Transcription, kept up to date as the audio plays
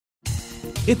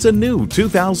It's a new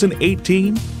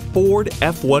 2018 Ford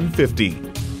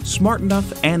F-150. Smart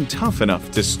enough and tough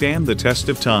enough to stand the test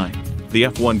of time, the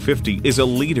F-150 is a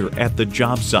leader at the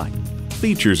job site.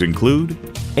 Features include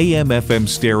AM/FM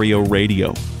stereo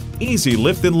radio, easy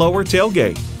lift and lower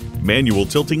tailgate, manual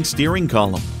tilting steering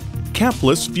column,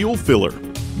 capless fuel filler,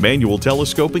 manual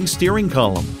telescoping steering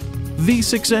column,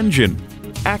 V6 engine,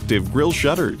 active grille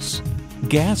shutters,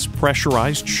 gas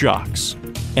pressurized shocks,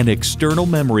 and external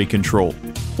memory control.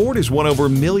 Ford has won over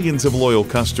millions of loyal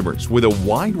customers with a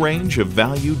wide range of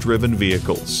value-driven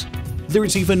vehicles.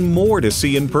 There's even more to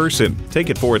see in person. Take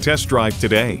it for a test drive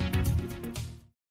today.